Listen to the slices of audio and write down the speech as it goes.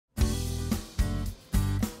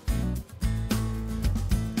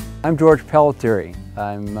I'm George Pelletieri.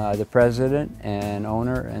 I'm the president and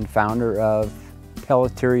owner and founder of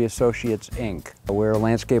Pelletieri Associates, Inc. We're a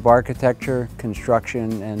landscape architecture,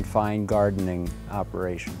 construction, and fine gardening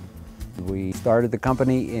operation. We started the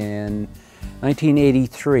company in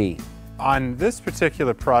 1983. On this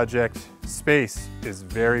particular project, space is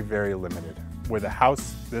very, very limited. With a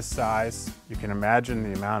house this size, you can imagine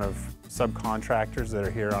the amount of subcontractors that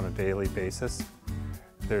are here on a daily basis.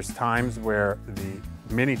 There's times where the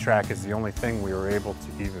mini track is the only thing we were able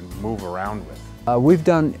to even move around with. We've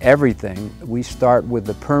done everything. We start with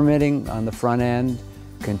the permitting on the front end,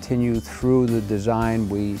 continue through the design.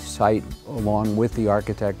 We cite along with the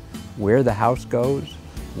architect where the house goes,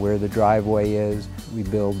 where the driveway is. We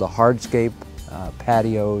build the hardscape,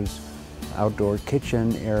 patios, outdoor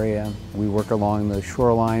kitchen area. We work along the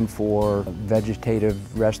shoreline for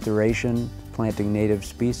vegetative restoration, planting native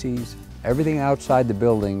species. Everything outside the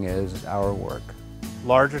building is our work.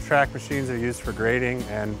 Larger track machines are used for grading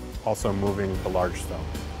and also moving the large stone.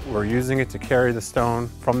 We're using it to carry the stone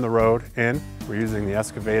from the road in. We're using the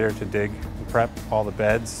excavator to dig and prep all the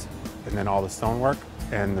beds and then all the stonework.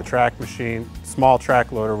 And the track machine, small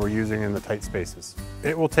track loader, we're using in the tight spaces.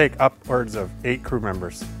 It will take upwards of 8 crew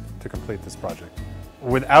members to complete this project.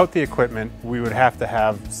 Without the equipment, we would have to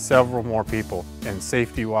have several more people. And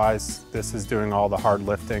safety-wise, this is doing all the hard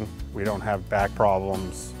lifting. We don't have back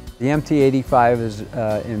problems. The MT85 is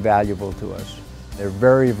invaluable to us. They're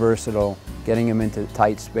very versatile, getting them into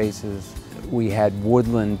tight spaces. We had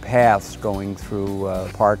woodland paths going through a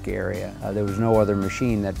park area. There was no other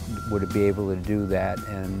machine that would be able to do that,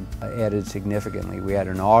 and added significantly. We had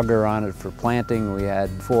an auger on it for planting. We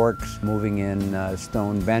had forks moving in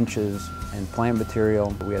stone benches and plant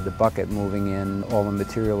material. We had the bucket moving in all the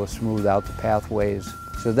material to smooth out the pathways.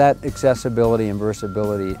 So that accessibility and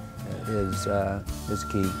versatility is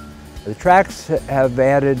key. The tracks have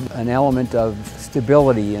added an element of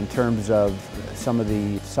stability in terms of some of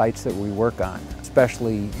the sites that we work on,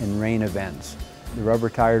 especially in rain events. The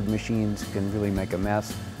rubber-tired machines can really make a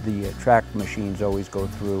mess. The track machines always go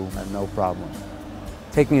through no problem.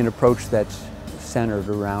 Taking an approach that's centered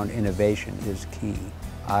around innovation is key.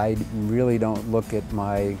 I really don't look at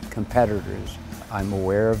my competitors. I'm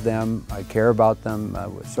aware of them, I care about them, I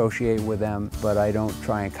associate with them, but I don't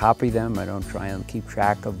try and copy them. I don't try and keep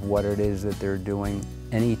track of what it is that they're doing.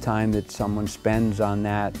 Any time that someone spends on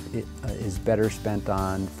that, it is better spent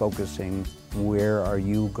on focusing, where are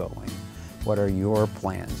you going? What are your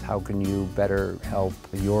plans? How can you better help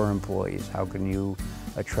your employees? How can you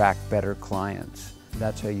attract better clients?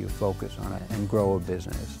 That's how you focus on it and grow a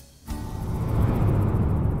business.